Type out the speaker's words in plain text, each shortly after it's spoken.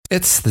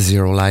It's the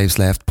Zero Lives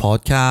Left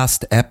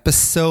podcast,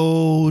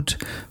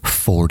 episode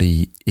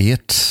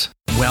 48.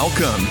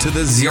 Welcome to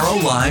the Zero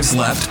Lives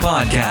Left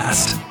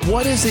podcast.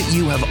 What is it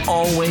you have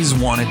always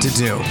wanted to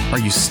do? Are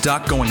you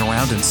stuck going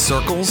around in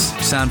circles?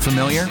 Sound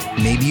familiar?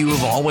 Maybe you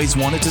have always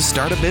wanted to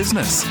start a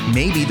business.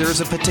 Maybe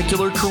there's a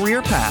particular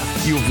career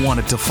path you have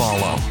wanted to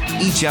follow.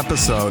 Each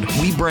episode,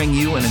 we bring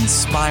you an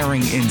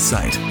inspiring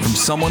insight from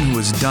someone who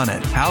has done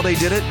it, how they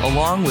did it,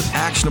 along with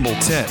actionable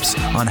tips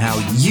on how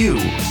you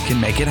can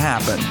make it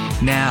happen.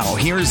 Now,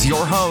 here's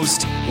your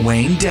host,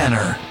 Wayne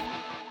Denner.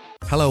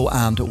 Hello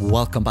and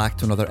welcome back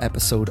to another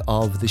episode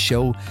of the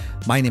show.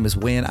 My name is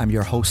Wayne. I'm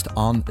your host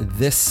on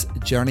this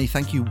journey.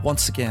 Thank you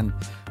once again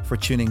for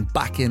tuning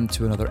back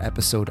into another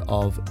episode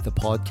of the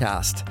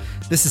podcast.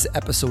 This is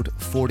episode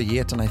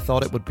 48 and I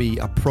thought it would be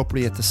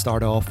appropriate to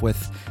start off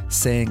with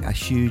saying a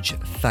huge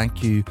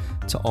thank you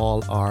to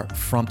all our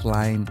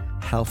frontline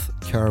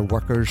healthcare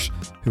workers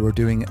who are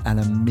doing an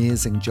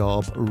amazing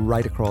job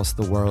right across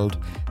the world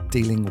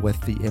dealing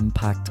with the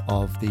impact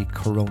of the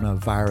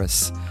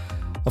coronavirus.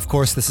 Of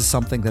course, this is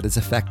something that is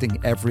affecting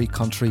every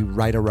country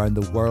right around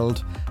the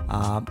world,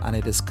 and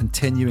it is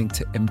continuing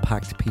to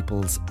impact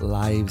people's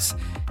lives.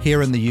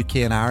 Here in the UK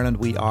and Ireland,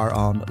 we are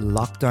on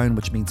lockdown,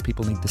 which means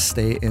people need to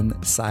stay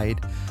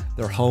inside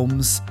their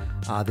homes.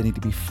 They need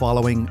to be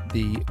following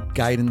the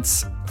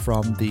guidance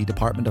from the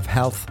Department of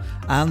Health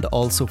and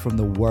also from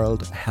the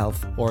World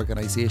Health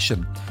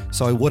Organization.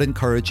 So I would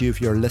encourage you, if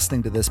you're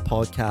listening to this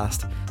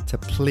podcast, to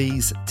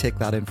please take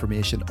that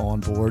information on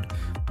board.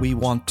 We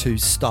want to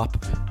stop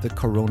the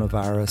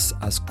coronavirus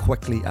as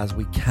quickly as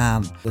we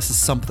can. This is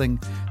something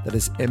that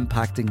is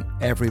impacting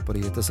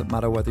everybody. It doesn't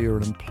matter whether you're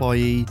an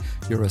employee,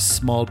 you're a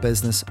small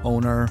business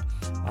owner,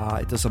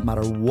 it doesn't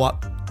matter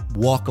what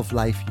walk of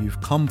life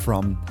you've come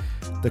from.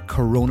 The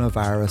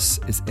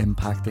coronavirus is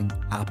impacting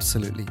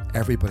absolutely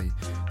everybody.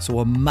 So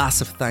a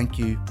massive thank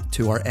you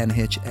to our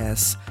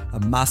NHS, a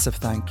massive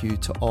thank you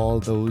to all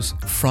those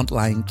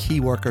frontline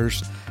key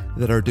workers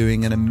that are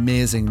doing an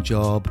amazing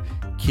job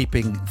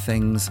keeping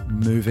things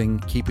moving,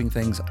 keeping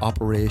things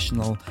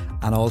operational,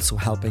 and also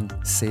helping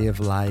save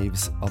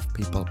lives of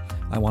people.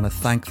 I want to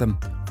thank them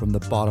from the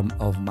bottom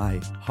of my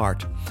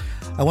heart.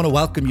 I want to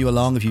welcome you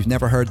along. If you've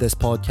never heard this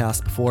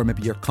podcast before,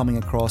 maybe you're coming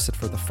across it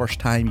for the first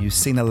time, you've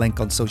seen a link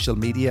on social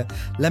media.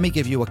 Let me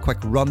give you a quick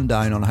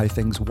rundown on how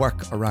things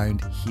work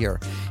around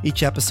here.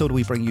 Each episode,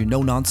 we bring you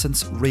no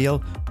nonsense,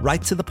 real,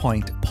 right to the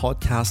point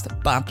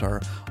podcast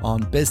banter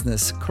on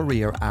business,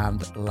 career,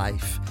 and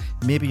life.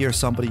 Maybe you're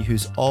somebody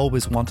who's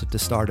always wanted to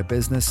start a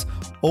business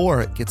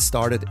or get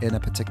started in a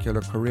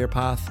particular career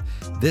path.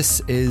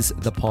 This is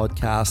the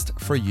podcast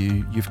for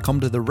you. You've come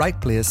to the right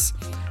place,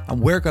 and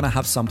we're going to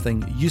have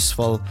something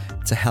useful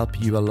to help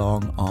you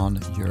along on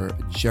your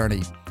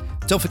journey.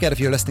 Don't forget, if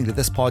you're listening to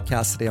this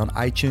podcast today on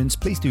iTunes,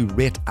 please do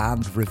rate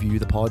and review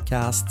the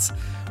podcasts.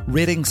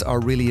 Ratings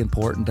are really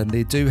important and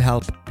they do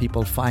help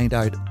people find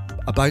out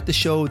about the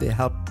show. They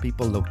help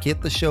people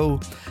locate the show,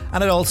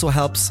 and it also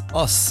helps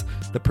us,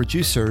 the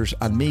producers,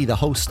 and me, the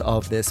host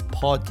of this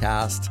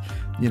podcast,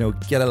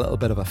 get a little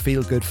bit of a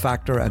feel-good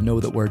factor and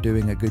know that we're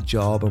doing a good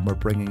job and we're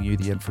bringing you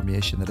the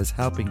information that is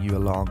helping you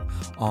along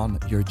on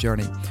your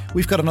journey.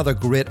 We've got another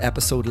great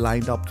episode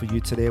lined up for you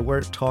today.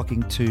 We're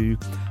talking to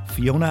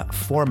Fiona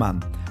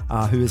Foreman,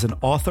 who is an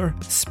author,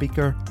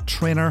 speaker,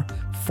 trainer,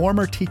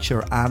 former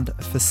teacher and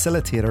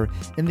facilitator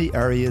in the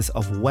areas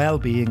of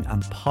well-being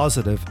and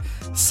positive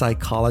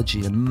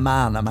psychology. And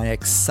man, am I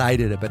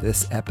excited about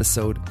this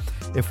episode.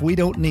 If we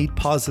don't need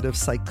positive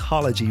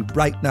psychology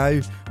right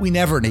now, we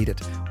never need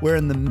it. We're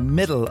in the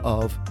middle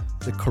of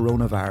the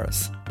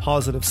coronavirus.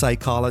 Positive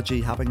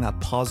psychology, having that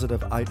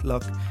positive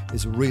outlook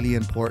is really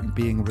important,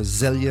 being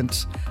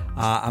resilient.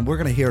 And we're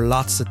going to hear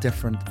lots of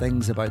different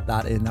things about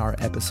that in our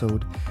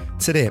episode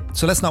today.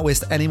 So let's not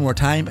waste any more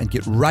time and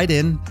get right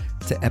in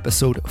to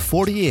episode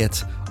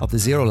 48 of the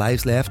Zero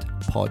Lives Left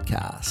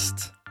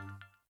podcast.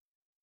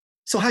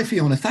 So hi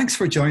Fiona, thanks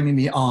for joining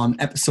me on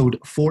episode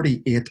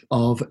 48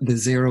 of the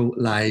Zero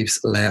Lives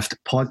Left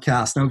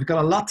podcast. Now we've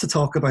got a lot to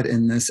talk about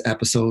in this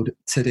episode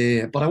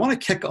today, but I want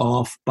to kick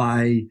off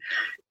by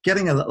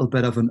getting a little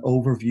bit of an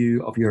overview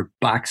of your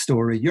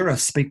backstory. You're a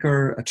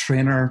speaker, a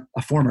trainer,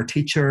 a former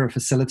teacher, a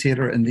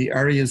facilitator in the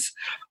areas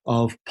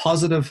of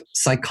positive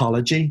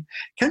psychology.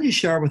 Can you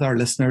share with our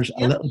listeners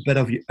a little bit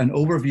of an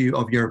overview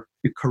of your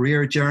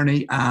career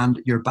journey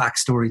and your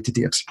backstory to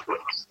date?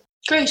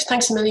 Great,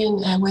 thanks a million,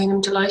 Wayne.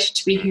 I'm delighted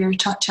to be here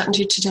chatting to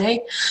you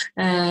today.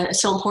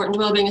 It's so important.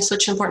 Wellbeing is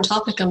such an important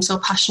topic. I'm so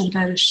passionate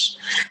about it.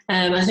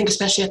 I think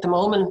especially at the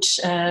moment,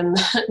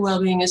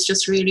 wellbeing is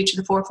just really to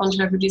the forefront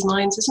of everybody's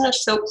minds, isn't it?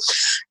 So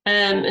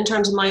in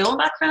terms of my own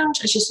background,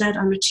 as you said,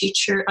 I'm a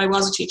teacher. I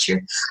was a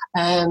teacher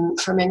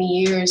for many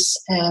years.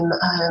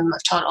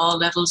 I've taught all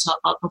levels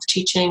of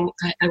teaching.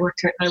 I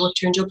worked here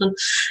in Dublin.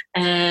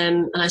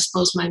 And I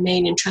suppose my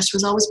main interest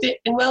was always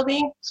in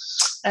wellbeing.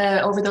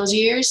 over those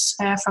years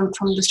from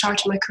the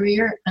start of my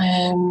career.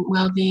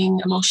 Well-being,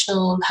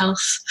 emotional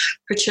health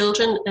for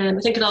children. I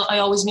think I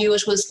always knew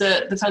it was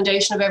the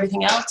foundation of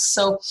everything else.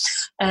 So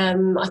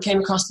I came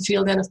across the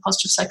field then of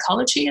positive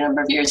psychology a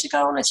number of years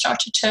ago, and I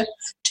started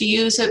to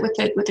use it with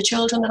the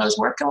children that I was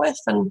working with,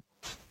 and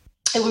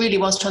it really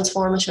was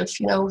transformative,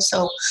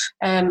 So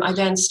I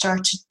then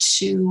started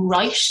to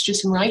do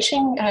some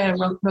writing,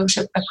 wrote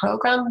a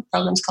program. The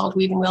program's called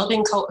Weaving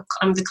Wellbeing.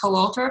 I'm the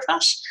co-author of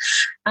that.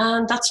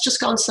 And that's just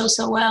gone so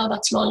well.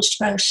 That's launched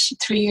about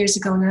 3 years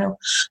ago now.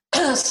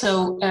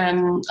 So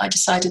I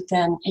decided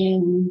then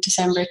in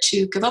December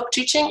to give up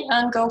teaching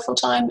and go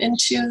full-time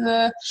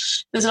into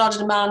there's a lot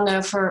of demand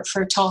now for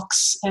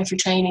talks, for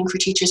training for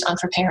teachers and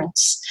for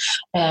parents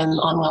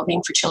on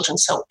wellbeing for children.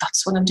 So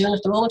that's what I'm doing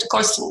at the moment. Of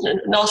course,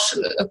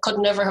 I could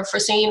never have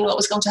foreseen what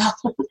was going to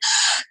happen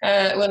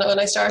when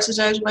I started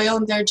out on my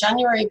own there in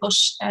January. But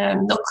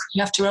look,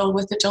 you have to roll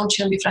with it, don't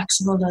you, and be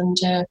flexible.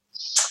 And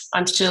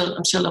I'm still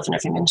loving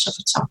every minute of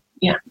it. So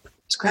yeah,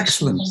 it's great.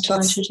 Excellent.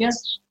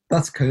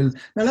 That's cool.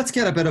 Now let's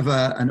get a bit of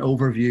an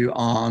overview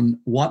on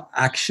what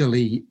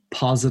actually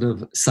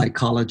positive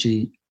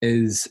psychology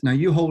is. Now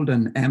you hold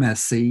an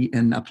MSc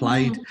in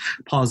applied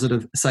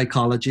positive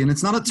psychology, and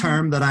it's not a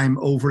term that I'm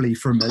overly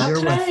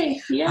familiar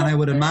with. Yeah. And I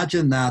would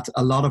imagine that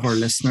a lot of our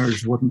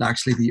listeners wouldn't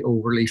actually be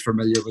overly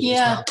familiar with it as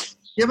well.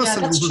 Give us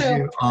an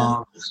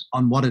overview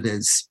on what it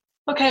is.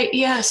 Okay,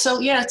 yeah. So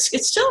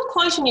it's still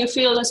quite a new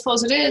field, I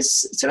suppose it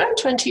is. It's around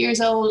 20 years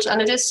old, and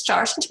it is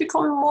starting to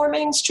become more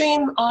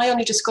mainstream. I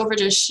only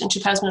discovered it in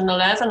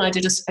 2011. I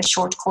did a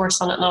short course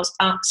on it, and I was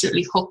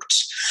absolutely hooked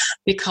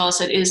because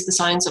it is the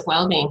science of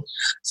well-being.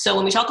 So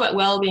when we talk about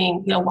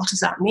well-being, what does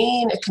that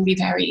mean? It can be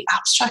very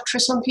abstract for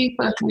some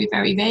people. It can be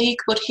very vague.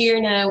 But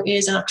here now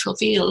is an actual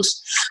field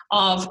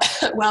of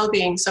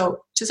well-being.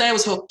 So to say I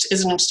was hooked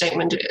is an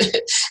understatement.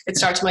 It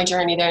started my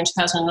journey there in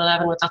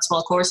 2011 with that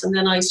small course, and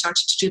then I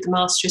started to do the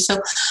master's.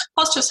 So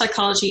positive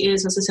psychology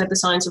is, as I said, the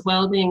science of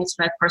well-being. It's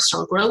about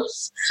personal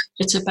growth.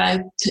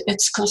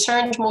 It's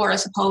concerned more, I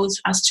suppose,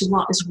 as to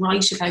what is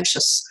right about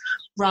us,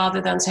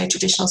 rather than, say,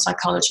 traditional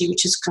psychology,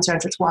 which is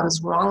concerned with what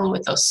is wrong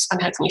with us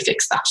and how can we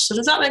fix that. So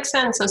does that make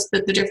sense as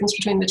the difference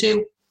between the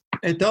two?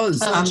 It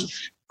does.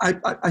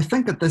 I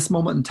think at this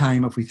moment in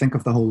time, if we think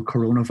of the whole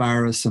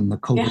coronavirus and the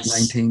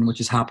COVID-19,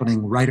 which is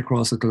happening right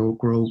across the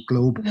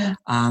globe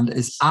and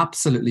is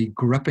absolutely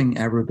gripping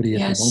everybody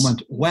at the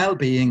moment,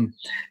 well-being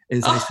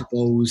is, I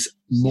suppose,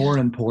 more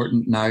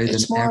important now than ever.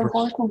 It's more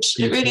important.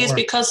 It really is,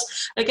 because,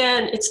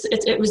 again,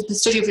 it was the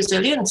study of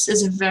resilience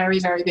is a very,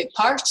 very big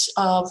part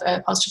of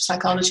positive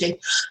psychology.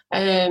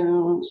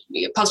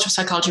 Positive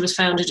psychology was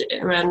founded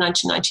around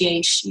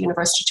 1998,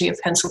 University of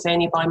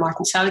Pennsylvania, by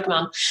Martin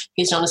Seligman.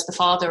 He's known as the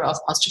father of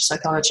positive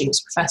psychology. He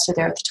was a professor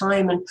there at the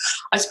time. And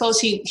I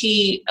suppose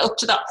he up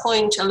to that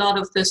point, a lot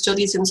of the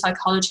studies in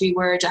psychology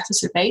were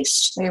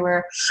deficit-based. They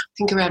were, I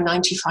think, around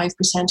 95%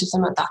 of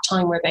them at that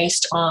time were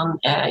based on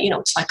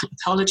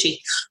psychopathology.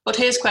 But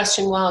his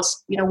question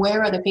was,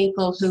 where are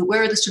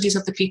the studies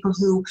of the people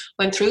who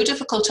went through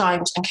difficult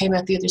times and came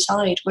out the other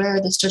side? Where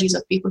are the studies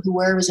of people who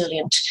were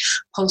resilient,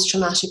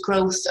 post-traumatic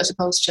growth as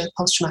opposed to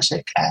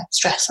post-traumatic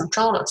stress and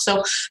trauma?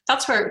 So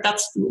that's where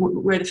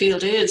the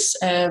field is,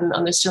 and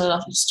there's still a lot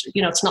of,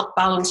 it's not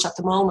balanced at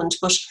the moment.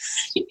 But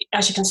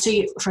as you can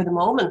see, for the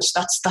moment,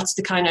 that's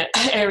the kind of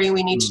area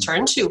we need to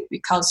turn to,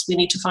 because we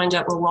need to find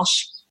out,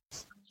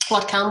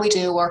 what can we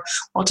do, or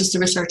what does the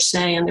research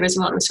say? And there is a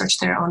lot of research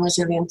there on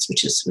resilience,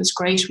 which was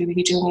great. We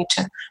really do need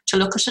to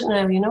look at it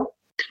now,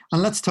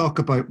 And let's talk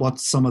about what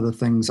some of the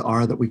things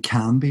are that we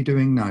can be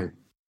doing now.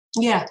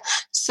 Yeah.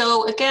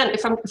 So again,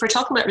 if we're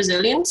talking about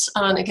resilience,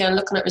 and again,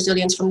 looking at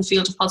resilience from the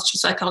field of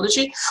positive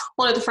psychology,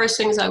 one of the first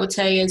things I would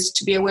say is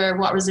to be aware of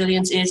what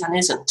resilience is and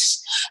isn't.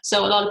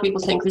 So a lot of people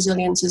think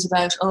resilience is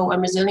about, I'm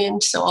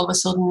resilient, so all of a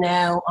sudden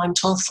now I'm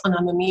tough and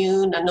I'm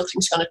immune and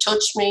nothing's going to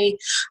touch me.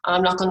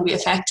 I'm not going to be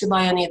affected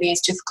by any of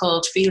these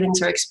difficult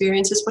feelings or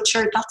experiences. But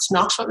sure, that's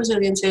not what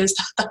resilience is.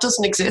 That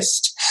doesn't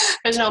exist.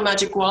 There's no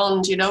magic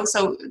wand,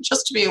 So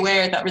just to be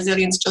aware that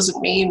resilience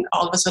doesn't mean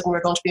all of a sudden we're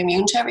going to be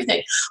immune to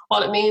everything.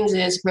 What it means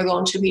is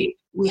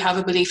we have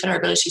a belief in our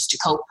abilities to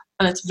cope.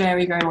 And it's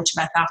very, very much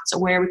about that. So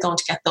where are we going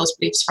to get those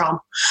beliefs from?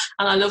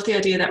 And I love the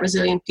idea that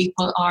resilient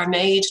people are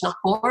made, not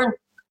born.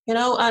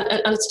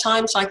 And it's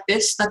times like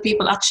this that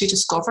people actually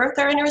discover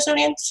their inner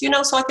resilience,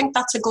 so I think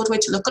that's a good way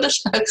to look at it.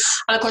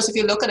 And of course, if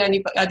you look at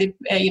anybody,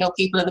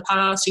 people in the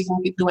past,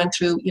 even people who went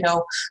through,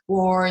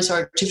 wars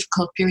or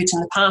difficult periods in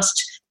the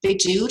past, they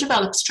do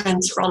develop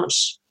strengths from it.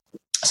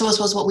 So I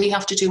suppose what we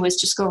have to do is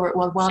discover,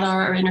 what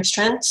are our inner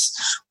strengths?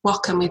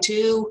 What can we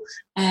do?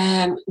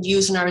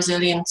 Using our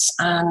resilience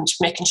and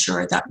making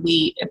sure that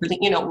we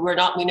know we're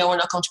not going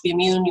to be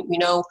immune. We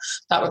know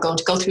that we're going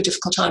to go through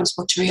difficult times,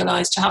 but to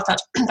realise, to have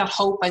that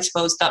hope, I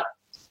suppose,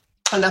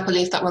 and that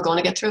belief that we're going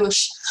to get through it.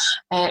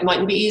 It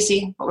mightn't be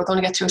easy, but we're going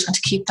to get through it, and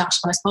to keep that.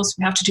 And I suppose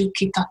we have to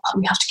keep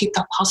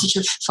that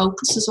positive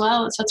focus as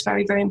well. That's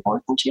very, very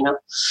important,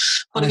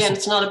 But again,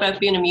 it's not about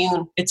being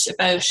immune. It's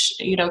about,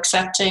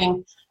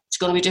 accepting It's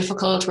going to be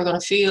difficult. We're going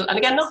to feel, and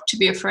again, not to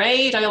be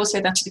afraid. I always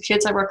say that to the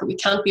kids I work with. We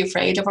can't be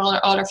afraid of all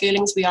our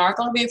feelings. We are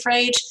going to be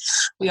afraid.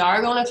 We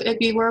are going to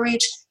be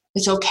worried.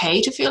 It's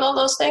okay to feel all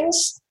those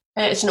things.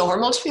 It's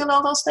normal to feel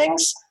all those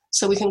things.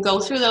 So we can go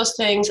through those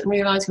things and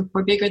realize if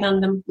we're bigger than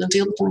them, we'll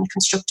deal with them in a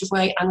constructive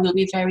way, and we'll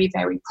be very,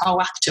 very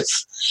proactive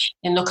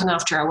in looking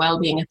after our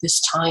well-being at this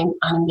time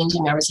and in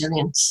building our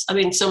resilience. I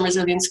mean, some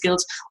resilience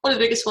skills, one of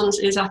the biggest ones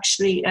is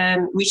actually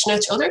reaching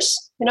out to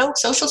others,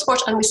 social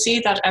support. And we see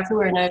that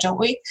everywhere now, don't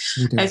we?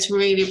 It's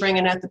really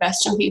bringing out the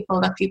best in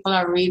people, that people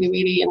are really,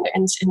 really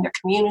in their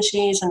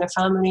communities and their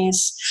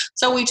families.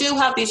 So we do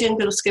have these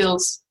inbuilt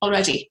skills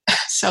already.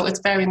 So it's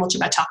very much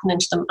about tapping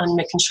into them and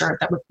making sure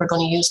that we're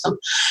going to use them,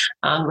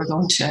 and we're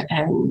going to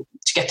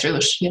get through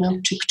it,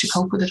 to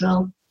cope with it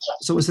all.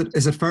 So is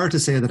it fair to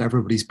say that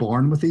everybody's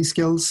born with these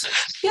skills?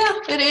 Yeah,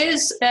 it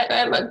is.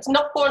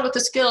 Not born with the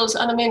skills.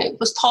 And I mean, it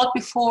was taught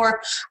before.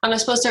 And I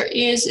suppose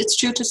it's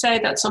true to say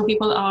that some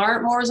people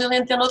are more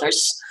resilient than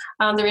others.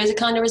 There is a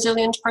kind of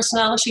resilient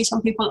personality.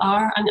 Some people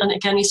are. And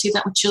again, you see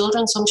that with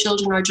children. Some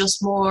children are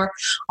just more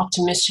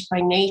optimistic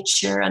by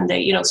nature, and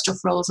they,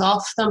 stuff rolls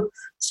off them.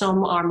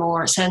 Some are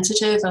more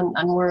sensitive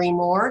and worry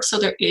more. So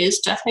there is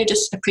definitely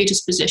just a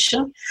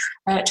predisposition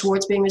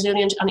towards being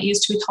resilient. And it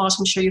used to be thought,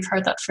 I'm sure you've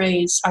heard that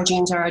phrase, our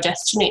genes are our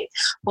destiny.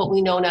 But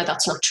we know now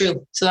that's not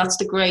true. So that's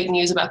the great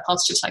news about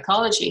positive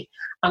psychology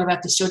and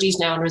about the studies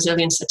now on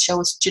resilience that show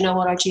us, do you know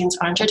what, our genes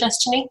aren't our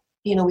destiny?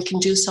 We can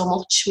do so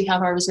much. We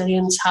have our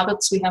resilience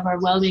habits, we have our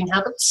well-being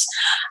habits,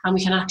 and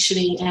we can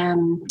actually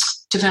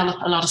develop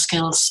a lot of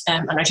skills,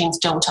 and our genes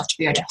don't have to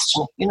be our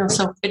destiny.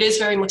 So it is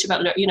very much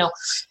about,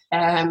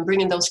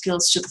 bringing those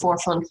skills to the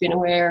forefront, being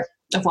aware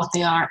of what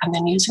they are, and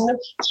then using them.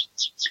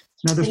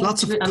 Now, there's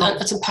lots of...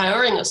 And it's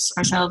empowering us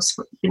ourselves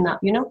in that,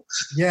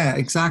 Yeah,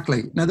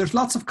 exactly. Now, there's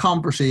lots of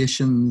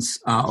conversations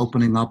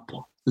opening up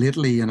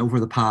lately and over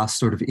the past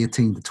sort of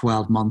 18 to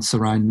 12 months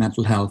around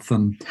mental health,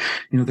 and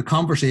the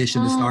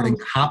conversation is starting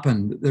to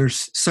happen.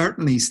 There's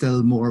certainly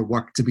still more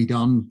work to be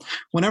done.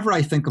 Whenever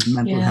I think of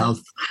mental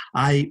health,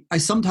 I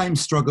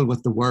sometimes struggle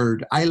with the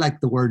word. I like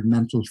the word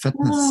mental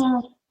fitness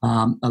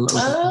a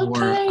little bit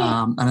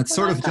more, and it's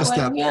sort of just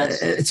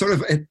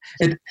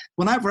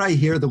whenever I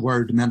hear the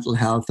word mental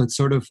health, it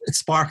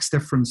sparks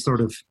different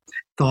sort of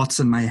thoughts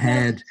in my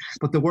head.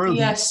 But the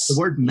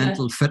word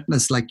mental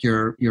fitness, like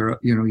your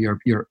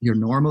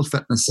normal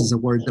fitness, is a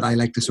word that I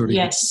like to sort of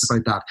use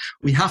about that.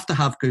 We have to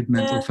have good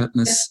mental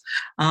fitness.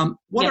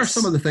 What are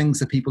some of the things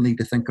that people need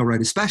to think about,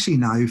 especially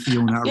now,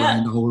 Fiona,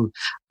 around the whole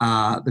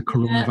the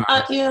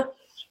coronavirus?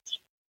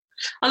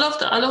 I love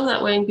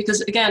that, Wayne,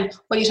 because again,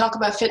 when you talk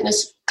about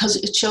fitness, because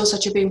it shows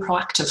that you're being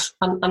proactive,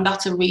 and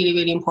that's a really,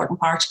 really important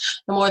part.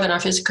 No more than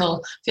our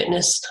physical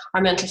fitness,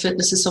 our mental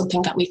fitness is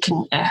something that we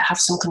can have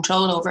some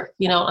control over,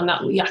 and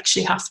that we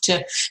actually have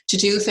to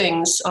do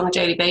things on a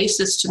daily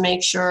basis to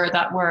make sure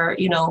that we're,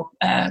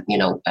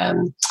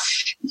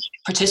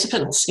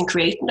 participants in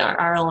creating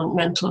our own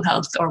mental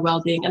health or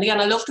well-being. And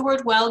again, I love the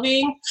word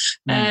well-being.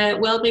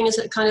 Well-being is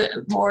a kind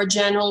of more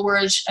general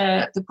word,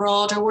 the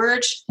broader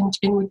word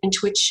into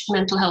which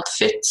mental health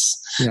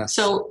fits. Yes.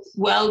 So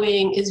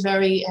well-being is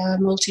very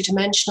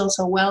multidimensional.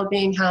 So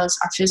well-being has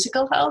our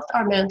physical health,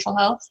 our mental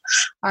health,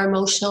 our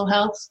emotional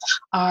health,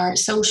 our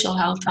social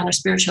health, and our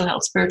spiritual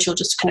health. Spiritual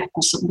just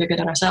connecting to something bigger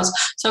than ourselves.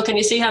 So can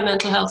you see how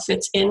mental health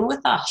fits in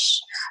with that?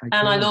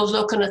 And I love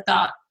looking at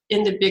that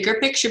in the bigger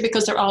picture,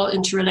 because they're all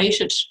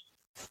interrelated.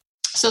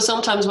 So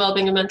sometimes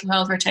well-being and mental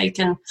health are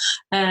taken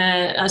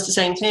as the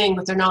same thing,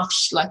 but they're not.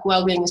 Like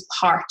well-being is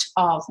part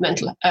of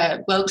mental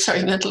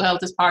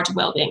health is part of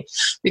well-being,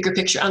 bigger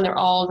picture, and they're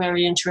all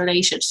very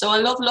interrelated. So I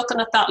love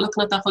looking at that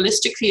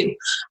holistic view,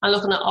 and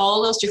looking at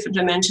all those different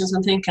dimensions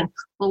and thinking,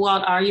 well,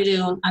 what are you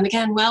doing? And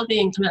again,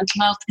 well-being,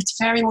 mental health, it's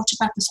very much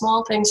about the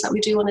small things that we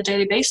do on a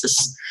daily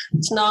basis.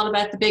 It's not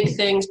about the big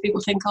things. People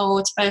think,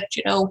 it's about,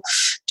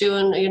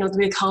 doing, the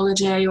big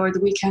holiday or the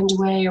weekend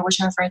away or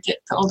whatever,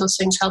 all those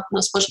things helping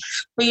us. But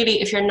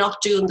really, if you're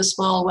not doing the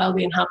small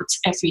well-being habits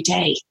every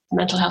day,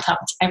 mental health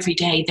habits every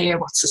day, they are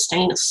what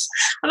sustain us.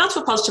 And that's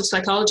what positive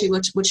psychology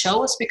would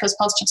show us, because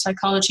positive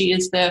psychology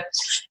is the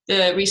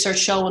research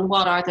showing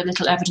what are the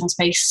little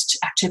evidence-based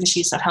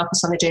activities that help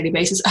us on a daily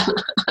basis.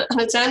 And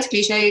it sounds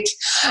cliched,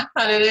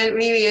 and it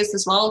really is the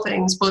small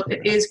things, but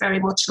it is very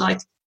much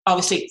like,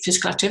 obviously,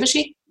 physical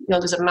activity.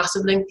 There's a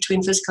massive link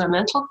between physical and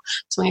mental.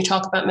 So when you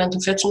talk about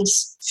mental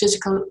fitness,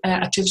 physical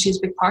activity is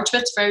a big part of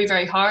it. It's very,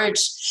 very hard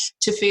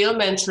to feel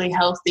mentally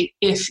healthy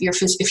if you're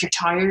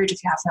tired,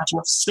 if you haven't had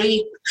enough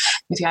sleep,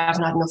 if you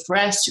haven't had enough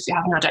rest, if you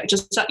haven't had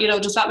does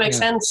that make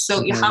sense?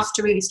 So you have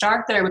to really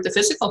start there with the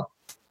physical.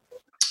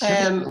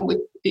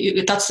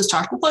 That's the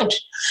starting point.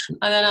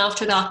 And then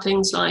after that,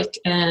 things like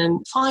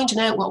finding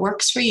out what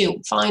works for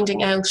you,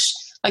 finding out,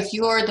 like,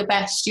 you're the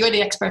best, you're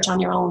the expert on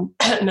your own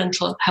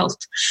mental health.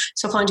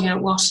 So finding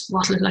out what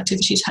little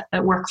activities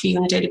work for you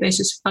on a daily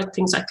basis, like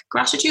things like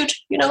gratitude,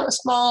 a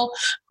small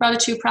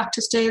gratitude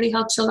practice daily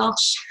helps a lot.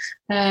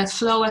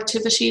 Flow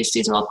activities,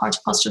 these are all part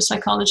of positive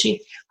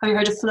psychology. Have you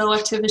heard of flow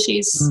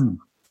activities?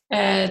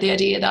 the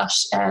idea that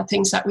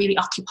things that really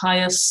occupy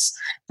us,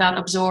 that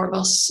absorb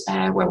us,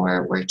 when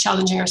we're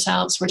challenging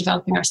ourselves, we're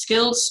developing our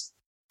skills.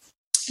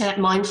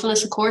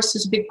 Mindfulness, of course,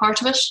 is a big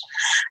part of it.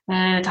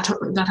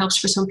 That helps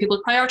for some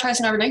people.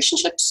 Prioritizing our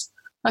relationships.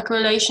 Like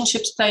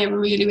relationships play a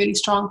really, really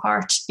strong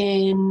part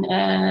in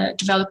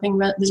developing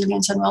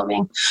resilience and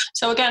well-being.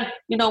 So again,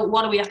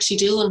 what are we actually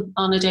doing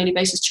on a daily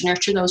basis to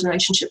nurture those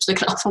relationships? They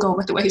can often go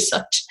by the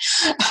wayside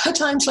at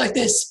times like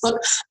this.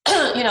 But,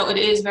 it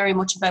is very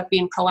much about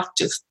being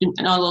proactive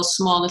in all those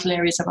small little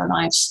areas of our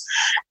lives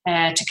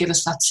to give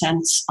us that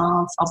sense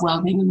of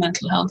well-being and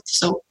mental health.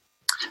 So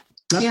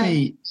Let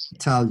me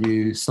tell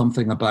you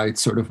something about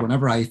sort of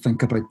whenever I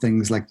think about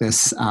things like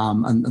this,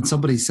 and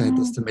somebody said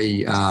this to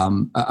me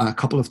a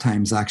couple of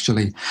times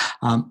actually.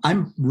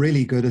 I'm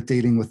really good at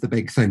dealing with the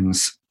big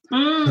things.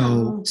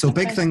 So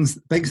big things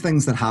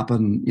that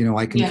happen,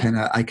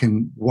 I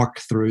can work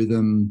through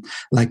them.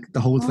 Like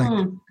the whole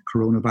thing,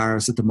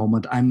 coronavirus at the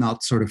moment, I'm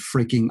not sort of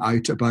freaking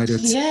out about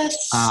it.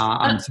 Yes.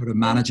 I'm sort of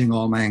managing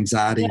all my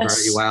anxiety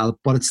very well,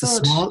 but it's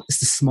the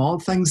small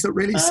things that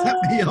really set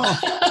me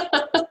off.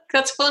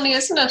 That's funny,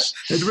 isn't it?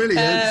 It really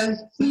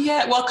is.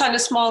 Yeah. What kind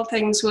of small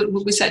things would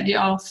we set you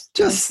off?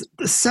 Just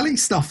the silly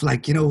stuff,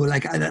 like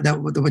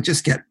that would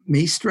just get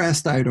me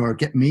stressed out or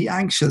get me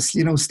anxious.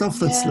 Stuff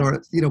that's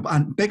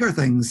and bigger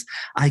things.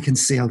 I can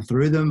sail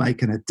through them. I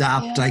can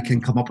adapt. I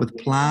can come up with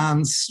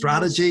plans,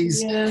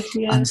 strategies,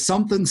 and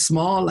something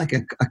small like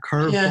a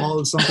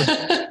curveball,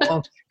 something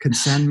small can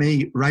send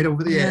me right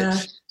over the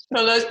edge.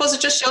 Well, I suppose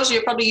it just shows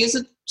you're probably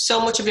using so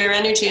much of your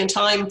energy and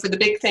time for the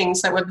big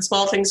things that when the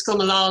small things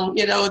come along,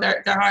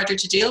 they're harder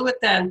to deal with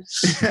then.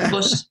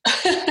 But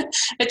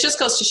it just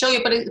goes to show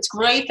you, but it's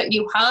great that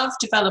you have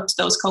developed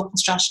those coping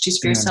strategies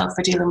for yourself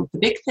for dealing with the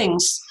big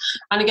things.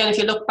 And again, if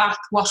you look back,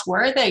 what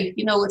were they?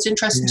 It's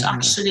interesting to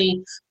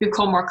actually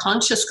become more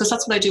conscious, because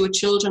that's what I do with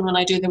children when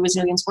I do the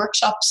resilience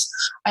workshops.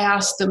 I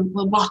ask them,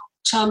 well,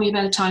 tell me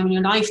about a time in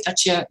your life that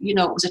it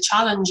was a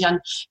challenge and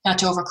you had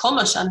to overcome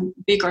it. And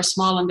big or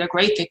small, and they're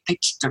great.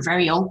 They're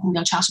very open.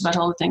 They'll chat about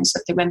all the things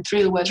that they went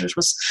through, whether it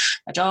was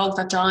a dog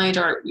that died,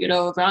 or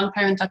a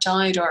grandparent that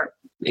died, or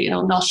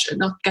not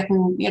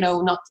getting,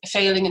 not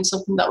failing in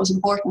something that was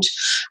important.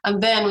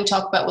 And then we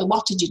talk about, well,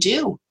 what did you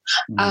do?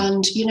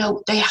 And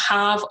they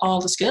have all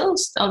the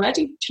skills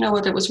already.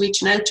 Whether it was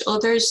reaching out to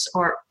others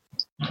or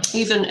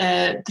even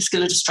the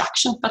skill of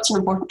distraction. That's an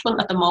important one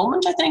at the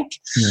moment, I think.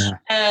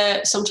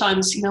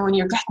 Sometimes, when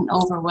you're getting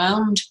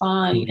overwhelmed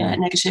by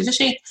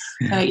negativity,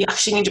 you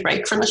actually need a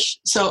break from it.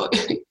 So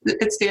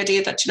it's the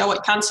idea that, you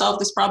can't solve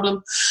this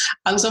problem.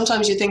 And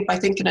sometimes you think by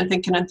thinking and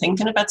thinking and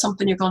thinking about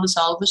something, you're going to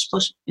solve it.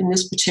 But in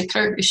this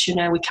particular issue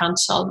now, we can't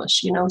solve it,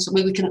 so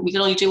we can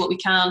only do what we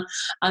can.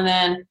 And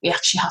then we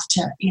actually have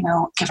to,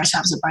 give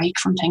ourselves a break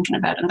from thinking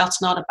about it. And that's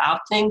not a bad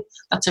thing.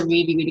 That's a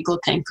really, really good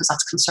thing, because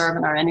that's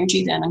conserving our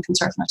energy then and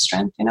conserving our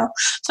strength,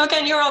 So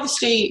again, you've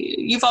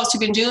obviously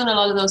been doing a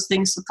lot of those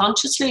things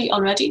subconsciously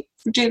already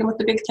for dealing with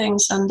the big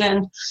things. And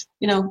then,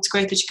 it's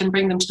great that you can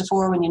bring them to the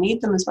fore when you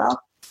need them as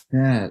well.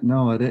 Yeah,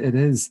 no, it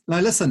is. Now,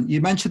 listen, you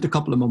mentioned a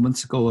couple of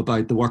moments ago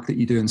about the work that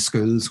you do in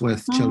schools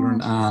with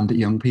children and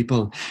young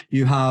people.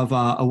 You have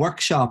a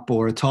workshop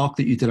or a talk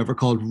that you deliver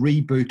called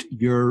Reboot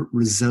Your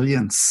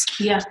Resilience.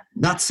 Yeah.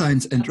 That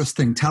sounds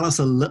interesting. Tell us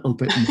a little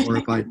bit more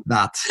about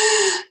that.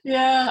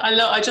 Yeah,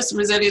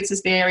 resilience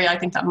is the area I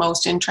think that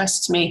most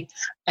interests me,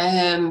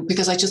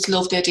 because I just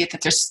love the idea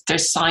that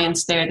there's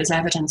science there's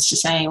evidence to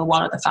say, well,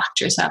 what are the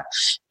factors that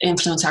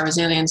influence our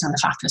resilience, and the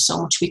fact there's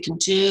so much we can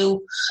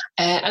do.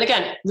 And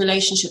again,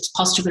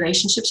 positive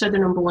relationships are the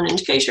number one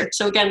indicator.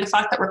 So again, the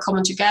fact that we're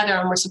coming together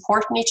and we're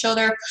supporting each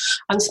other,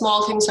 and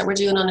small things that we're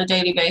doing on a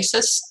daily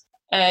basis,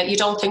 you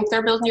don't think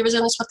they're building your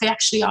resilience, but they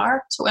actually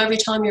are. So every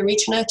time you're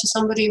reaching out to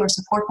somebody or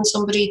supporting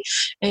somebody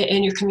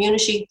in your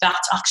community,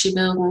 that's actually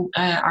building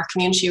our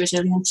community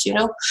resilience,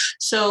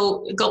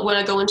 So when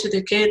I go into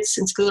the kids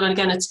in school, and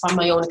again, it's from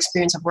my own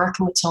experience of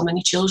working with so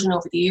many children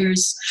over the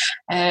years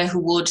who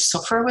would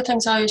suffer with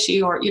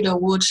anxiety, or,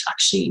 would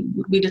actually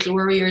be little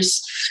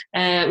worriers.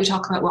 We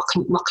talk about what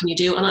can you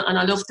do? And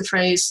I love the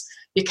phrase,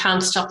 you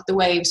can't stop the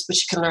waves, but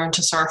you can learn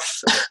to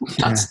surf.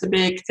 That's the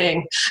big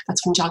thing.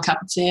 That's from Jon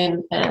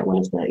Kabat-Zinn, one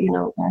of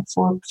the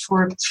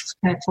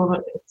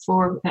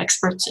four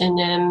experts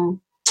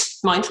in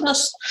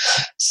mindfulness.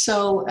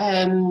 So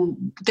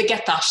they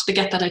get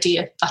that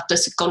idea that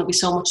there's going to be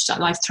so much that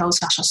life throws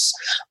at us,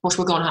 but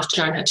we're going to have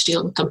to learn how to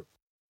deal with them.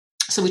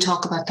 So we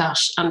talk about that,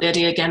 and the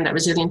idea again that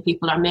resilient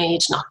people are made,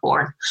 not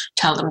born.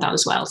 Tell them that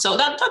as well. So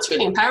that's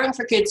really empowering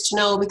for kids to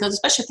know, because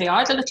especially if they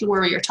are the little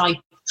worrier type,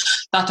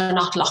 that they're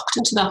not locked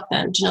into that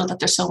then, that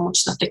there's so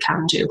much that they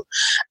can do.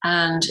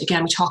 And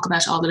again, we talk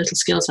about all the little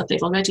skills that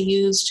they've already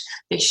used.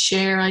 They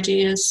share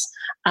ideas,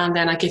 and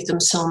then I give them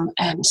some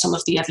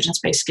of the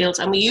evidence-based skills.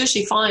 And we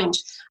usually find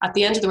at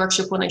the end of the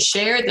workshop, when I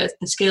share the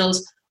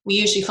skills, we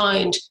usually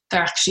find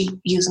they're actually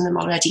using them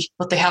already,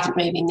 but they haven't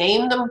maybe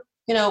named them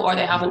or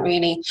they haven't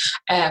really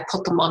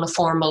put them on a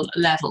formal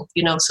level,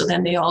 so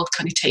then they all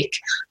kind of take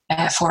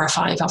 4 or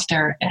 5 of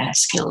their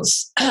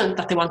skills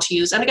that they want to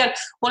use. And again,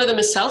 one of them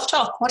is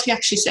self-talk. What are you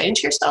actually saying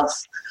to yourself?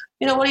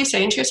 What are you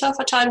saying to yourself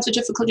at times, the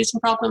difficulties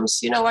and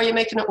problems? Are you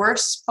making it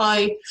worse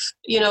by,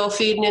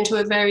 feeding into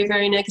a very,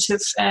 very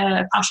negative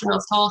pattern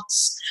of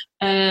thoughts?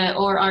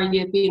 Or are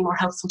you being more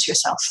helpful to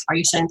yourself? Are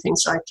you saying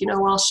things like, you know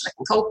what, I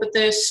can cope with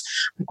this,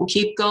 I can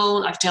keep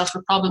going, I've dealt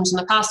with problems in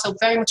the past. So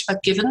very much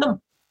about giving them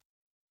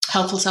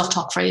helpful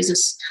self-talk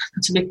phrases.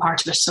 That's a big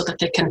part of it, so that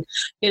they can,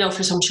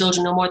 for some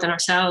children, no more than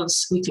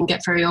ourselves, we can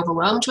get very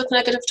overwhelmed with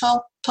negative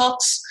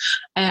thoughts.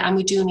 And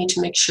we do need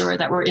to make sure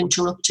that we're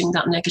interrupting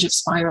that negative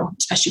spiral,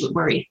 especially with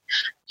worry,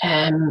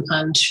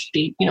 and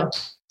be,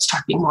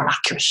 start being more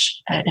accurate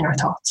in our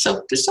thoughts.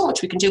 So there's so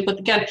much we can do. But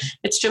again,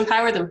 it's to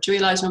empower them to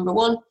realise, number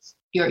one,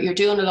 you're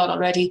doing a lot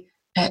already.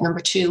 Number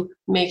two,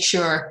 make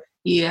sure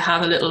you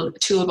have a little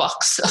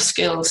toolbox of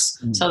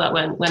skills so that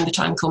when the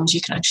time comes,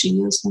 you can actually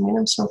use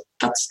them, So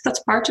that's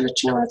part of it,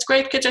 and it's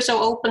great. Kids are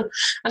so open.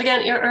 And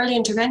again, your early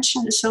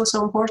intervention is so,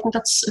 so important.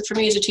 That's, for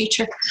me as a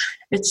teacher,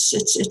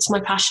 it's my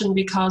passion,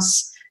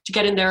 because to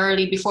get in there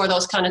early before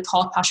those kind of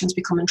thought patterns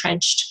become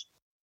entrenched.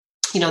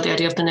 The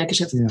idea of the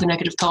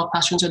negative thought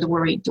patterns, or the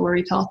worry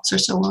thoughts, or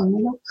so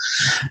on,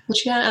 But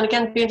and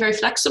again, being very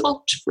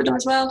flexible with them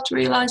as well, to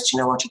realise,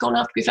 you're going to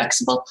have to be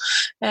flexible.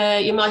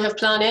 You might have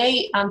plan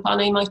A, and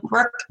plan A mightn't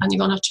work, and you're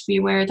going to have to be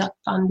aware that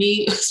plan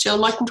B still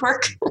mightn't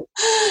work.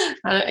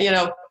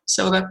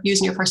 So about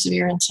using your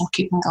perseverance and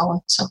keeping going.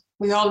 So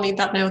we all need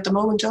that now at the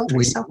moment, don't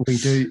we? We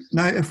do.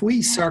 Now, if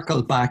we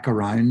circle back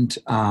around,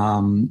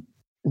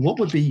 what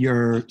would be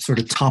your sort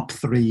of top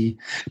 3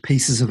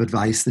 pieces of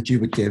advice that you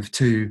would give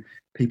to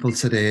people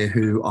today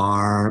who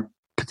are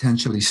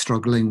potentially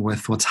struggling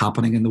with what's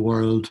happening in the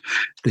world?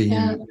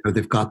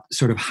 They've got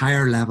sort of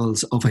higher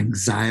levels of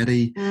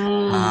anxiety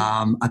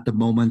at the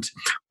moment.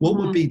 What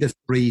would be the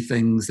 3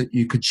 things that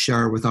you could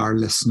share with our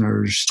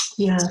listeners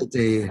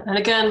today? And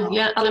again,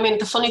 and I mean,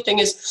 the funny thing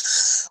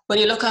is, when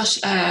you look at,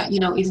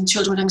 even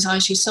children with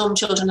anxiety, some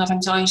children have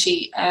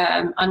anxiety,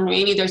 and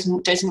really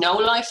there's no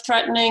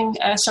life-threatening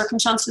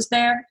circumstances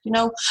there,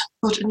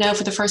 but now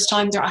for the first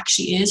time there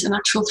actually is an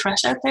actual threat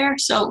out there.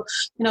 So,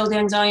 the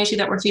anxiety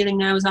that we're feeling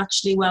now is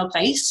actually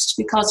well-placed,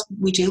 because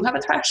we do have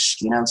a threat,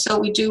 so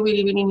we do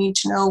really, really need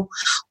to know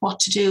what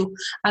to do.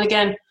 And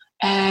again,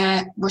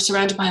 we're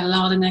surrounded by a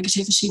lot of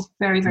negativity,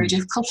 very, very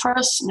difficult for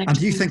us. And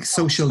do you think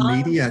social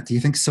media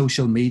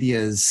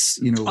is,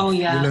 oh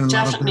yeah,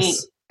 definitely.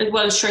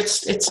 Well, sure,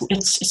 it's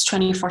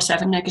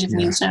 24/7 negative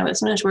news now,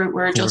 isn't it?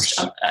 We're just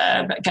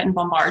getting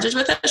bombarded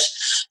with it.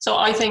 So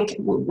I think,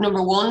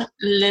 number one,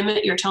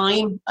 limit your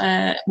time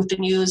with the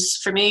news.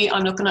 For me,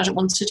 I'm looking at it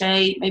once a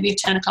day, maybe at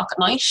 10 o'clock at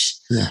night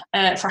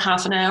for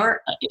half an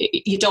hour.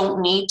 You don't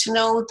need to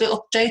know the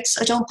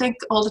updates, I don't think,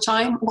 all the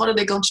time. What are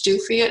they going to do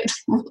for you?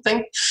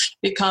 Nothing,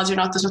 because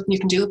there's nothing you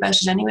can do about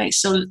it anyway.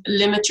 So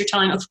limit your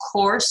time. Of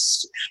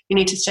course, you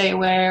need to stay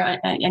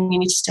aware and you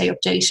need to stay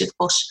updated,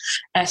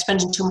 but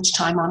spending too much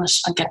time on it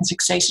and getting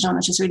fixated on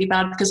it is really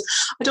bad, because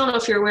I don't know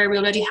if you're aware, we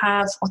already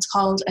have what's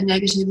called a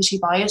negativity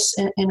bias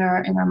in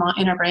our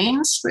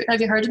brains.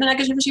 Have you heard of the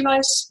negativity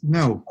bias?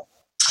 No.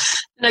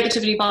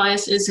 Negativity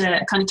bias is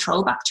a kind of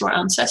throwback to our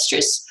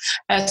ancestors.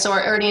 So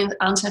our early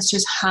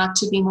ancestors had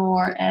to be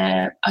more,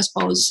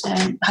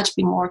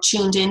 more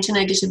tuned into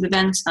negative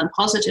events than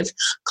positive,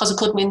 because it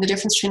could mean the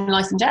difference between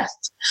life and death.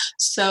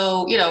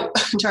 So,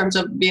 in terms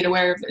of being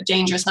aware of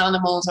dangerous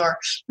animals or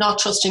not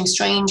trusting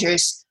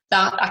strangers,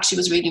 that actually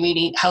was really,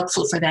 really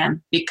helpful for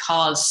them,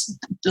 because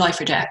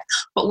life or death.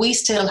 But we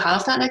still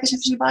have that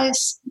negativity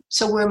bias.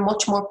 So we're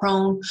much more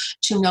prone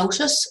to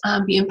notice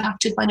and be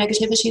impacted by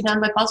negativity than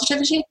by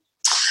positivity.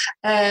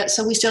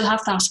 So we still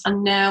have that,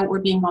 and now we're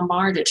being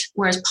bombarded,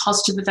 whereas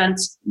positive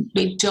events,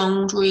 they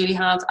don't really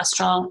have as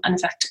strong an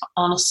effect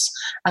on us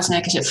as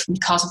negative,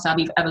 because of that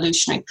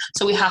evolutionary.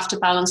 So we have to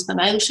balance them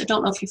out. I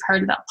don't know if you've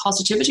heard of that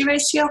positivity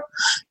ratio.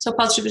 So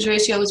positivity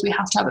ratio is we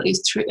have to have at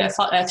least 3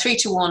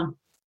 to 1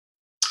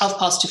 of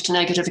positive to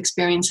negative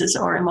experiences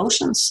or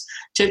emotions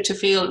to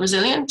feel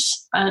resilient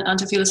and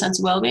to feel a sense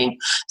of well-being.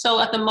 So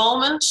at the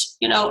moment,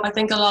 I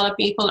think a lot of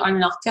people are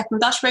not getting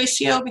that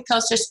ratio,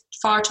 because there's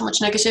far too much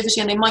negativity,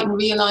 and they mightn't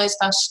realise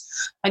that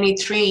I need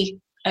 3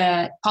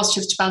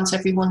 positives to balance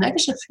every 1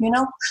 negative,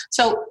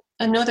 So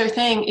another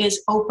thing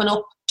is open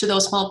up to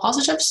those small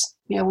positives,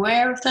 be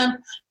aware of them,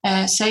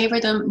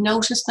 savour them,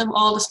 notice them,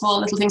 all the small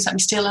little things that we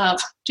still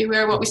have. Be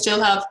aware of what we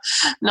still have,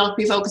 not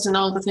be focusing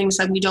on all the things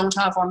that we don't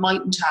have or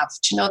mightn't have,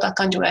 that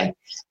kind of way.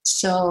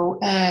 So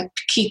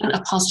keeping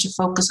a positive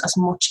focus as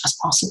much as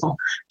possible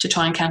to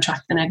try and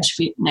counteract the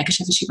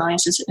negativity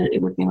biases,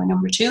 it would be my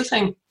number 2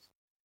 thing.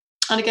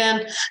 And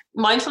again,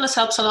 mindfulness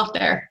helps a lot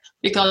there,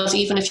 because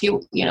even if do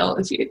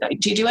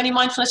you do any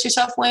mindfulness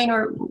yourself, Wayne,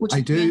 or would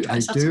you? I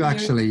do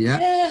actually, yeah.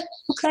 Yeah.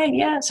 Okay,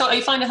 yeah. So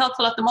you find it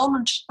helpful at the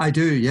moment? I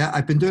do, yeah.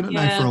 I've been doing it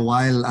now for a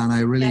while, and I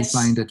really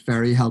find it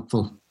very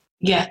helpful.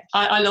 Yeah,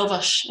 I love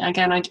it.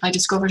 Again, I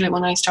discovered it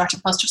when I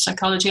started positive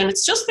psychology, and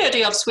it's just the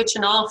idea of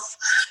switching off,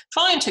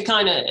 trying to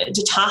kind of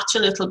detach a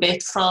little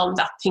bit from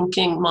that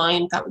thinking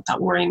mind,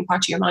 that worrying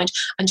part of your mind,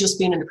 and just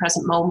being in the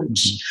present moment,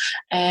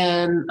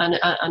 and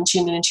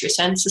tuning into your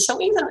senses.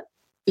 So even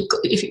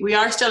if we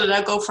are still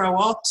allowed to go for a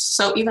walk,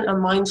 so even a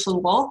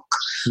mindful walk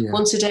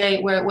once a day,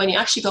 where when you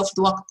actually go for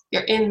the walk,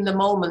 you're in the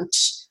moment.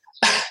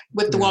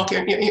 With the walk,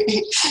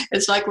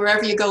 it's like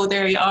wherever you go,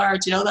 there you are.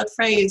 Do you know that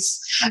phrase?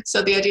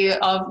 So the idea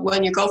of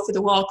when you go for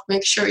the walk,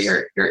 make sure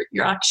you're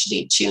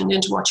actually tuned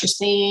into what you're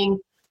seeing,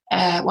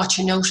 what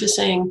you're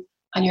noticing,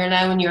 and you're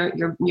allowing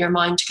your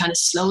mind to kind of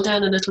slow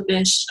down a little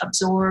bit,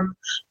 absorb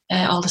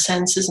all the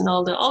senses and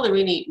all the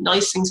really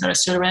nice things that are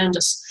still around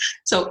us.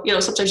 So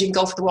sometimes you can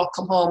go for the walk,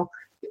 come home,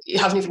 you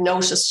haven't even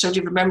noticed, so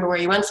you remember where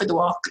you went for the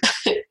walk,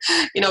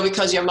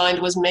 because your mind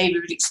was maybe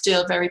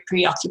still very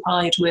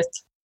preoccupied with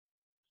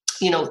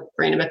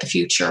worrying about the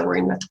future or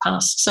worrying about the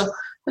past. So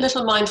a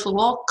little mindful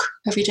walk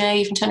every day,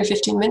 even 10 or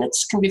 15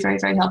 minutes, can be very,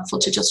 very helpful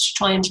to just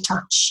try and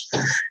detach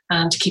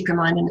and to keep your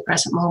mind in the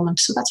present moment.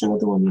 So that's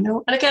another one,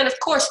 And again, of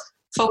course,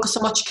 focus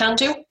on what you can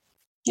do.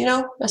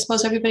 I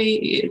suppose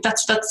everybody,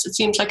 that's it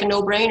seems like a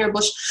no-brainer,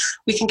 but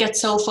we can get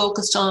so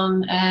focused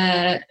on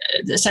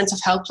the sense of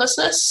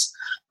helplessness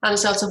and a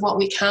sense of what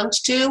we can't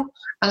do.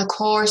 And of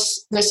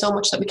course, there's so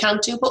much that we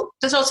can't do, but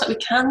there's also that we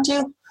can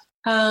do.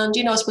 And,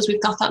 I suppose we've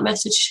got that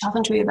message,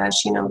 haven't we, about,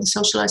 the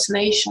social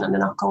isolation and the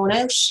not going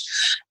out.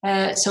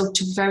 So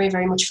to very,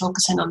 very much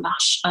focus in on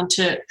that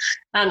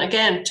and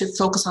again, to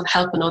focus on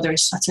helping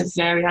others. That's as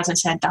I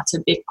said, that's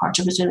a big part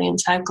of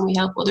resilience. How can we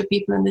help other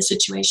people in this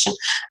situation?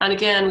 And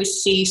again, we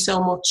see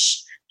so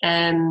much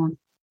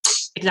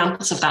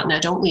examples of that now,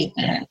 don't we,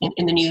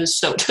 in the news?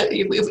 So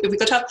if we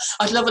could have,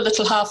 I'd love a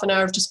little half an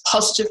hour of just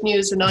positive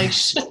news a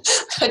night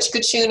that you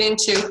could tune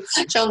into,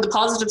 showing the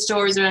positive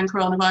stories around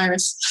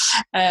coronavirus.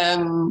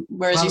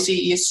 Whereas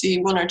you see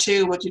one or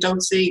two, but you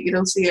don't see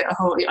a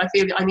whole. I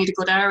feel I need a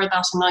good hour of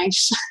that a night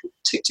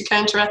to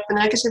counteract the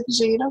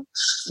negativity.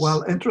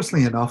 Well,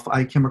 interestingly enough,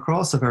 I came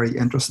across a very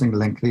interesting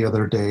link the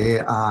other day,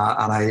 and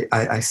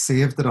I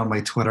saved it on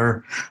my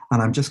Twitter,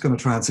 and I'm just going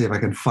to try and see if I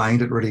can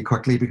find it really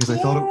quickly, because I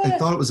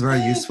thought it was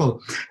very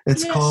useful.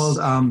 It's called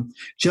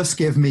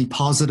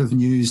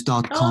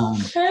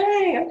justgivemepositivenews.com.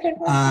 Okay.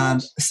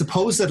 And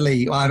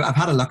supposedly, I've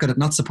had a look at it,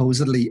 not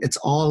supposedly, it's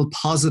all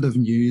positive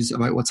news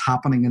about what's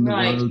happening in the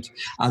world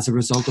as a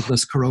result of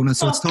this corona.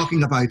 So it's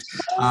talking about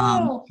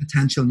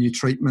potential new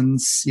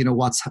treatments,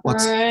 what's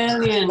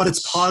brilliant. But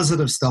it's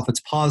positive stuff.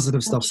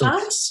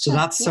 So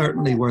that's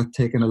certainly worth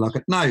taking a look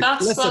at. Now,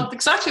 that's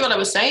exactly what I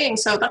was saying.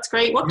 So that's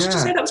great. What did you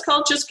say that was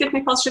called? Just Give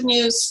Me Positive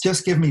News.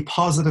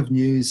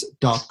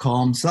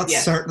 JustGiveMePositiveNews.com. So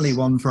that's certainly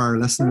one for our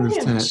listeners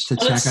to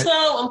check out. It's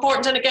so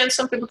important. And again,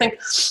 some people think,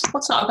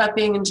 it's not about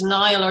being in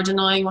denial or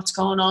denying what's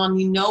going on.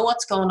 We know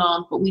what's going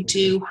on, but we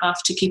do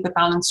have to keep a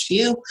balanced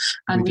view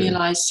and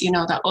realise,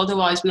 that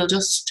otherwise we'll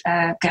just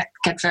get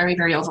very,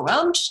 very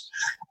overwhelmed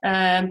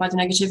by the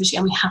negativity,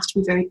 and we have to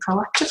be very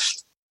proactive.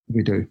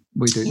 We do.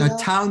 Now,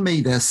 tell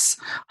me this.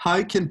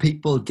 How can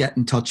people get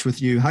in touch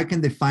with you? How can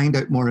they find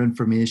out more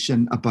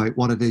information about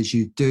what it is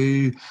you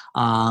do?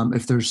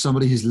 If there's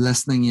somebody who's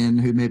listening in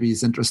who maybe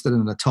is interested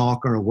in a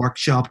talk or a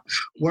workshop,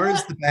 where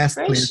is the best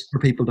place for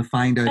people to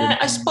find out?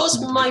 I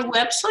suppose my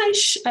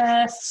website,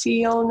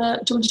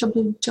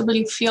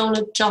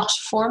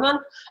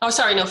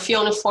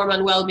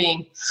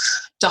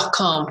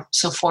 FionaFormanWellbeing.com.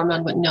 So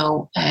Forman with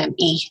no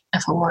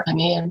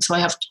E-F-O-R-M-A-N. So I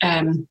have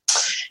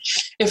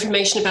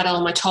information about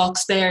all my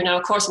talks there. Now,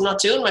 of course, I'm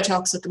not doing my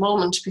talks at the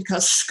moment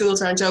because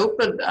schools aren't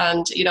open,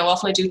 and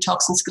often I do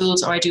talks in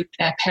schools, or I do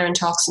parent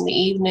talks in the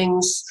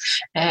evenings.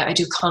 I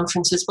do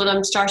conferences, but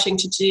I'm starting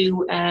to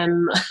do.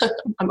 I'm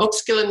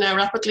upskilling now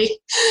rapidly,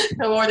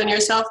 no more than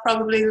yourself,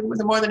 probably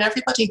more than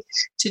everybody,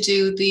 to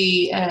do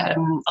the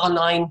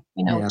online.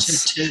 To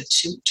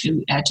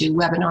do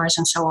webinars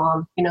and so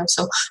on.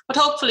 So, but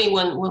hopefully,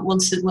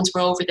 once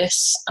we're over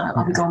this,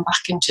 I'll be going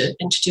back into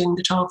doing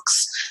the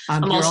talks.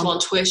 And I'm also on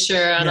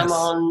Twitter. And I'm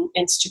on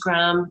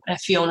Instagram,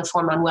 Fiona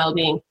Forman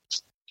Wellbeing.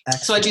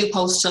 Excellent. So I do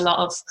post a lot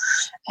of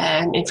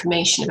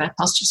information about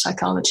positive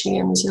psychology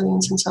and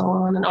resilience and so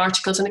on, and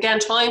articles. And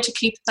again, trying to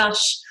keep that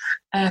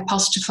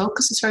positive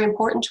focus is very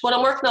important. What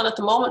I'm working on at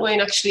the moment,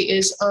 Wayne, actually,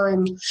 is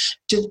I'm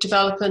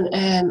developing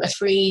a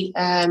free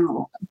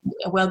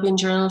wellbeing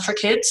journal for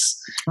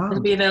kids. It'll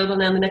be available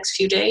now in the next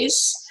few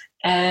days.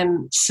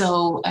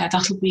 So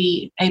that'll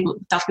be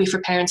for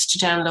parents to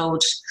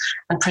download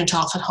and print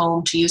off at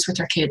home to use with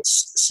their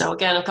kids. So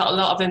again, I've got a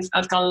lot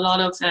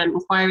of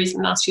inquiries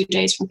in the last few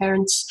days from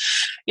parents,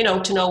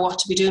 to know what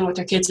to be doing with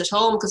their kids at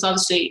home, because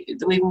obviously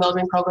the Weaving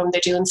Wellbeing program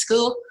they do in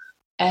school.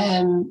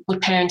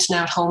 But parents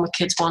now at home with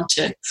kids want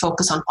to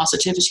focus on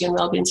positivity and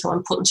wellbeing, so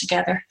I'm putting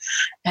together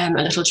a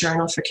little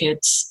journal for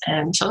kids.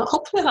 So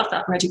hopefully I'll have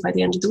that ready by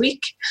the end of the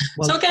week.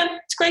 Well, so again,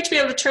 it's great to be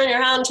able to turn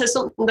your hand to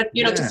something that,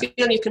 to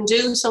feel you can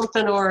do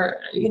something or,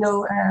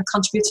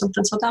 contribute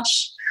something. So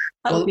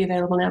That will be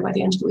available now by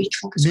the end of the week.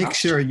 Make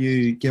sure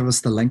you give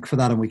us the link for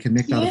that, and we can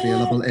make that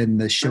available in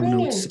the show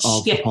notes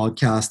of the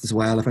podcast as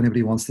well, if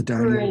anybody wants to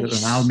download it.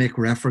 And I'll make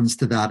reference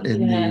to that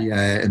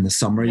in the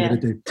summary that I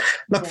do.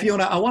 Look,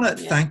 Fiona, I want to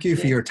thank you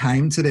for your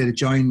time today to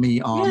join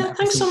me on. Yeah,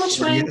 thanks so much,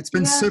 Wayne. It's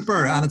been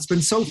super, and it's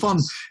been so fun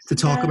to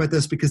talk about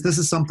this, because this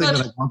is something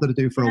that I wanted to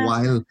do for a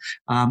while.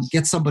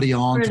 Get somebody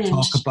on to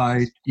talk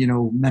about,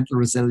 mental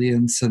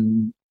resilience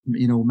and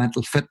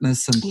mental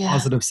fitness and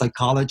positive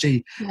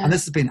psychology. And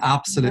this has been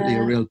absolutely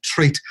a real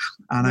treat.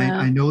 And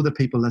I know that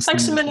people listening.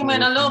 Thanks a million,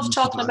 man. I love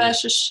talking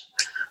about it.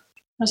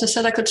 As I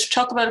said, I could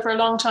talk about it for a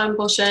long time,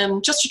 but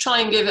just to try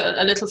and give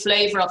a little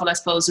flavour of it, I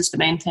suppose, is the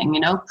main thing,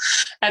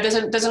 There's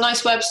a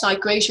nice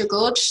website, Greater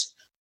Good,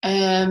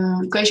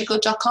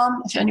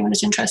 greatergood.com, if anyone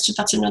is interested.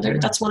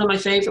 That's one of my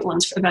favourite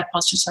ones about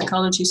positive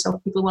psychology. So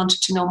if people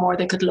wanted to know more,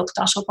 they could look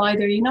that up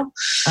either,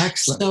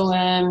 Excellent. So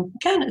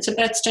again, it's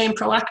about staying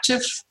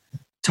proactive.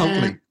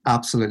 Totally.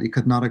 Absolutely.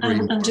 Could not agree.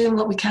 And doing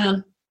what we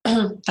can.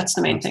 That's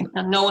the main thing.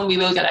 And knowing we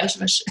will get out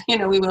of it.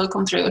 We will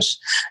come through it,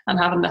 and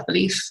having that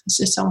belief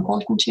is so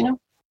important,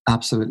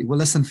 Absolutely. Well,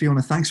 listen,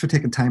 Fiona, thanks for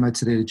taking time out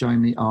today to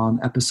join me on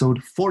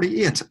episode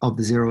 48 of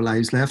the Zero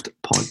Lives Left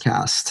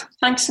podcast.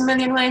 Thanks a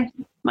million, Wayne.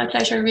 My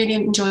pleasure. I really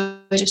enjoyed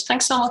it.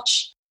 Thanks so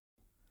much.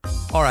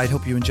 All right,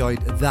 hope you enjoyed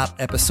that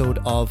episode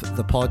of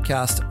the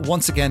podcast.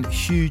 Once again,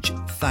 huge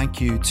thank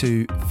you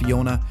to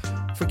Fiona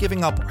for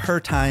giving up her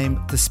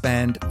time to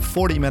spend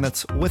 40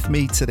 minutes with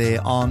me today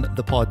on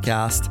the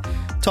podcast,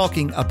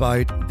 talking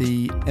about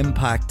the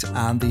impact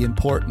and the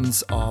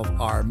importance of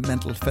our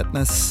mental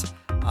fitness.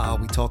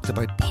 We talked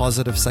about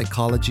positive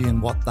psychology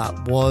and what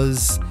that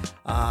was.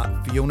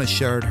 Fiona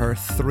shared her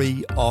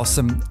 3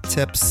 awesome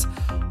tips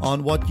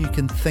on what you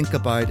can think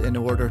about in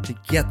order to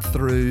get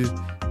through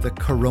the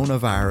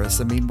coronavirus.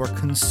 I mean, we're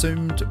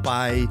consumed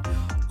by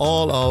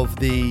all of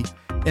the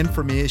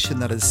information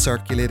that is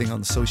circulating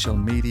on social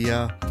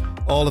media,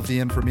 all of the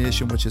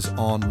information which is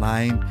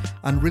online,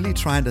 and really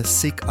trying to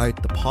seek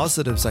out the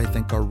positives, I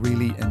think, are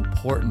really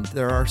important.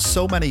 There are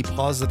so many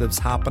positives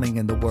happening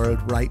in the world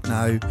right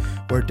now,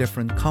 where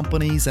different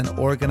companies and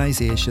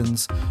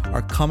organizations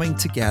are coming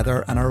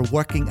together and are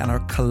working and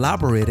are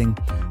collaborating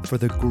for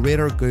the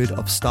greater good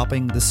of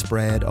stopping the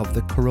spread of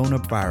the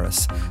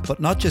coronavirus. But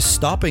not just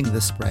stopping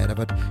the spread of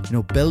it,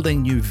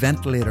 building new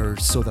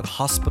ventilators so that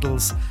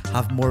hospitals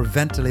have more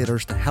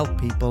ventilators to help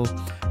people,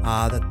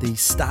 that the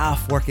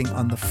staff working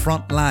on the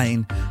front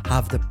line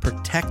have the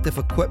protective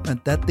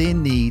equipment that they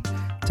need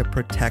to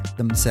protect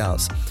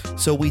themselves.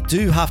 So we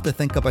do have to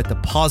think about the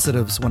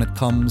positives when it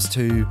comes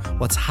to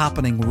what's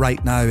happening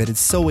right now. It is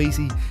so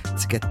easy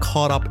to get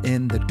caught up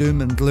in the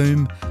doom and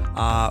gloom.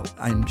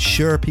 I'm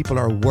sure people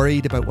are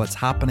worried about what's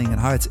happening and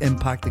how it's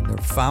impacting their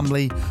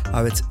family,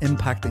 how it's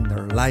impacting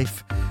their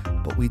life.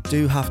 But we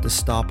do have to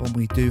stop, and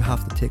we do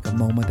have to take a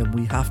moment, and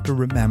we have to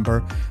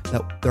remember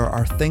that there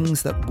are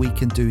things that we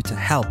can do to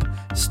help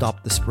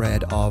stop the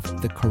spread of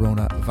the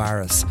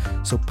coronavirus.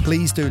 So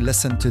please do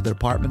listen to the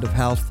Department of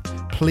Health.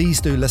 Please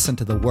do listen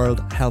to the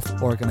World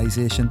Health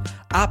Organization.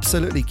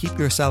 Absolutely keep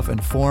yourself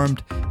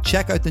informed.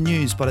 Check out the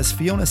news. But as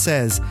Fiona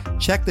says,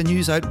 check the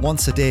news out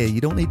once a day.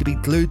 You don't need to be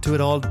glued to it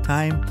all the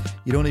time.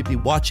 You don't need to be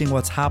watching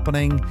what's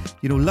happening.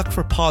 Look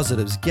for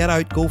positives. Get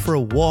out, go for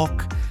a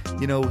walk.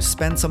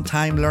 Spend some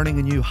time learning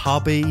a new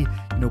hobby,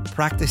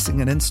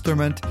 practicing an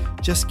instrument,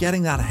 just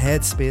getting that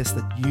headspace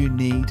that you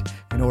need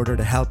in order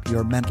to help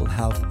your mental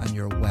health and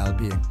your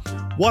well-being.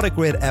 What a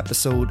great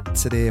episode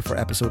today for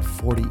episode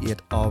 48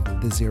 of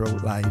the Zero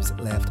Lives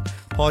Left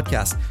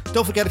podcast.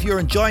 Don't forget, if you're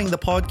enjoying the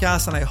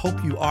podcast, and I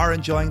hope you are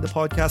enjoying the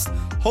podcast,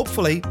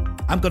 hopefully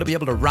I'm going to be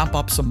able to ramp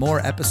up some more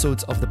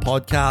episodes of the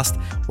podcast.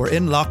 We're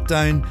in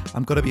lockdown.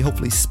 I'm going to be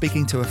hopefully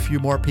speaking to a few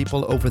more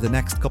people over the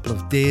next couple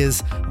of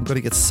days. I'm going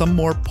to get some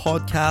more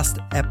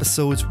podcast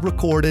episodes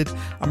recorded,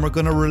 and we're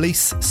going to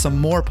release some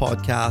more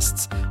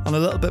podcasts on a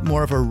little bit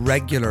more of a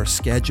regular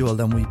schedule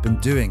than we've been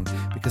doing,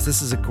 because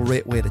this is a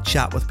great way to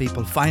chat with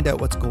people, find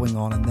out what's going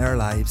on in their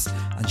lives,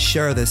 and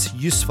share this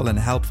useful and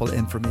helpful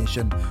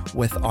information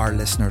with our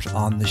listeners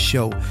on the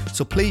show.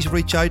 So please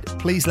reach out.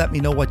 Please let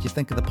me know what you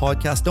think of the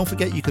podcast. Don't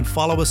forget, you can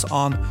follow us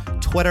on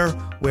Twitter.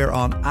 We're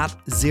on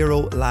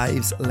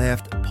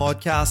 @ZeroLivesLeft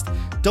podcast.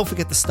 Don't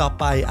forget to stop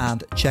by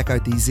and check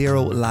out the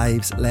Zero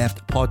Lives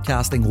Left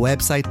podcasting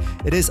website.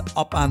 It is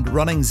up and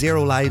running,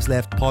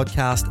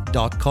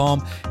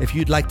 ZeroLivesLeftPodcast.com. If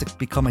you'd like to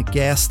become a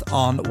guest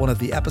on one of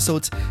the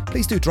episodes,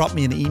 please do drop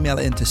me an email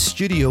into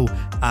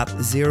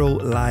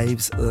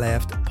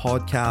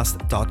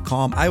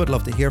studio@ZeroLivesLeftPodcast.com. I would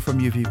love to hear from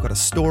you. If you've got a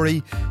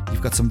story,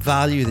 you've got some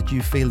value that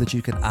you feel that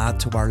you can add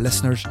to our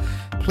listeners,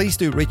 please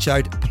do reach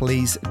out.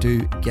 Please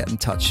do get in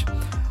touch.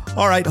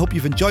 All right, hope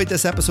you've enjoyed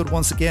this episode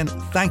once again.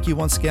 Thank you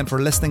once again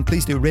for listening.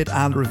 Please do rate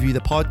and review the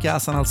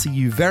podcast, and I'll see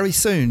you very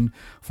soon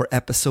for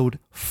episode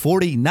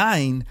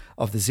 49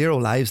 of the Zero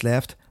Lives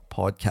Left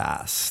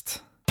podcast.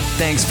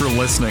 Thanks for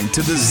listening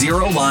to the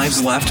Zero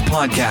Lives Left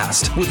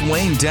podcast with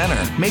Wayne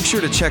Denner. Make sure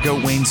to check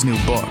out Wayne's new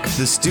book,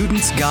 The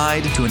Student's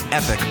Guide to an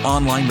Epic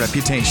Online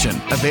Reputation,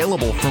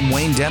 available from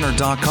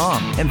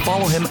WayneDenner.com, and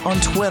follow him on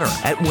Twitter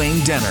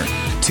 @Wayne Denner.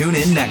 Tune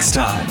in next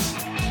time.